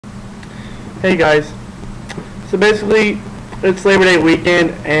Hey guys, so basically it's Labor Day weekend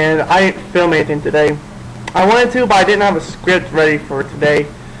and I didn't film anything today. I wanted to, but I didn't have a script ready for today.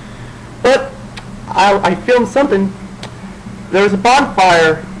 But I filmed something. There was a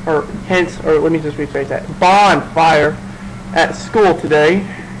bonfire, or let me just rephrase that, bonfire at school today,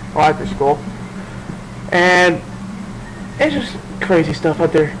 or after school. And it's just crazy stuff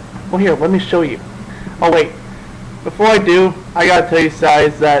out there. Well, here, let me show you. Oh wait, before I do, I gotta tell you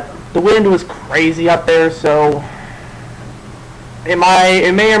guys that the wind was crazy up there, so it may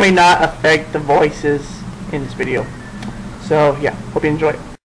or may not affect the voices in this video. So yeah, hope you enjoy it.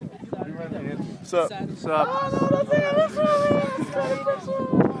 What's up? What's up?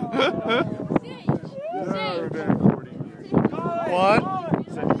 What?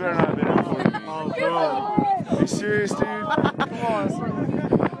 Said you better not have been recording. Oh, bro. Are you serious, dude? Come on.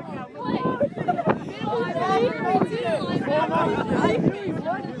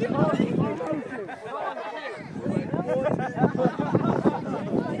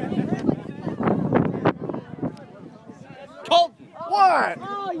 Colton! What?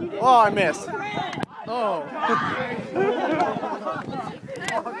 Oh, I missed. Oh.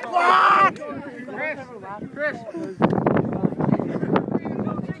 Chris!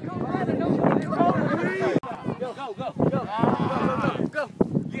 Go!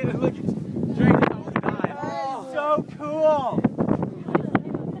 Get it, look at Drake out with the dive. Oh, so cool!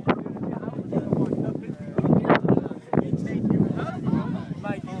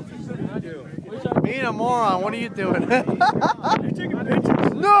 Being a moron, what are you doing? You're taking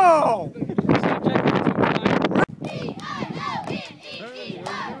pictures. No!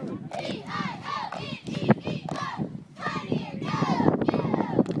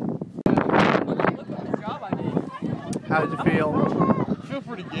 How did you feel? I feel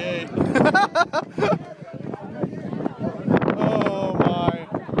pretty gay. Oh my.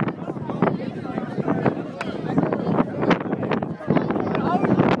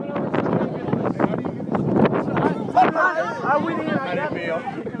 How did you feel?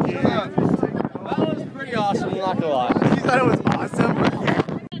 Yeah. That was pretty awesome, I'm not gonna lie. You thought it was awesome?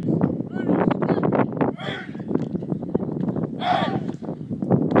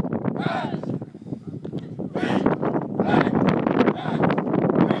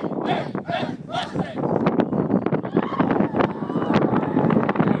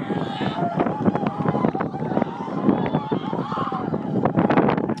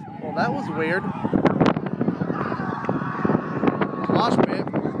 Well, that was weird. Mosh Pit.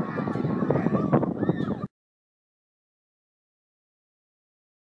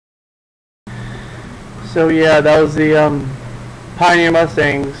 So yeah, that was the Pioneer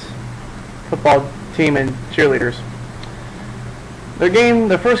Mustangs football team and cheerleaders.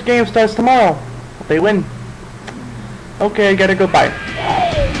 Their first game starts tomorrow. If they win. Okay, gotta go bye.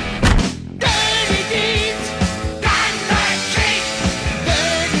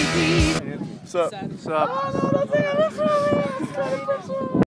 What's up? What's up?